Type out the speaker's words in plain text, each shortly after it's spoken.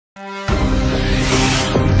The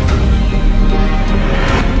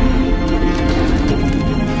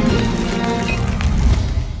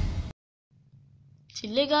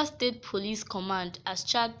Lagos State Police Command has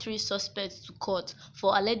charged 3 suspects to court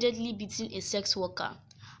for allegedly beating a sex worker,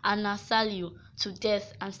 Anna Saliu, to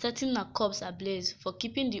death and setting her corpse ablaze for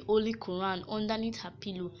keeping the Holy Quran underneath her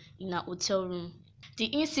pillow in her hotel room. The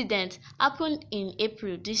incident happened in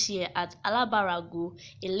April this year at Alabarago,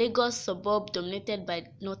 a Lagos suburb dominated by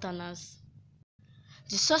Northerners.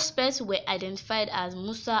 The suspects were identified as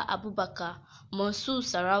Musa Abubakar, Monsur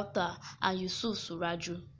Sarauta, and Yusuf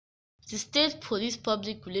Suraju. The State Police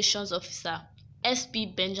Public Relations Officer, SP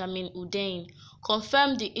Benjamin Hundeyin,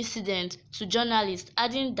 confirmed the incident to journalists,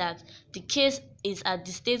 adding that the case is at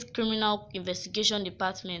the State Criminal Investigation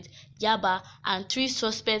Department, Yaba, and 3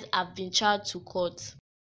 suspects have been charged to court.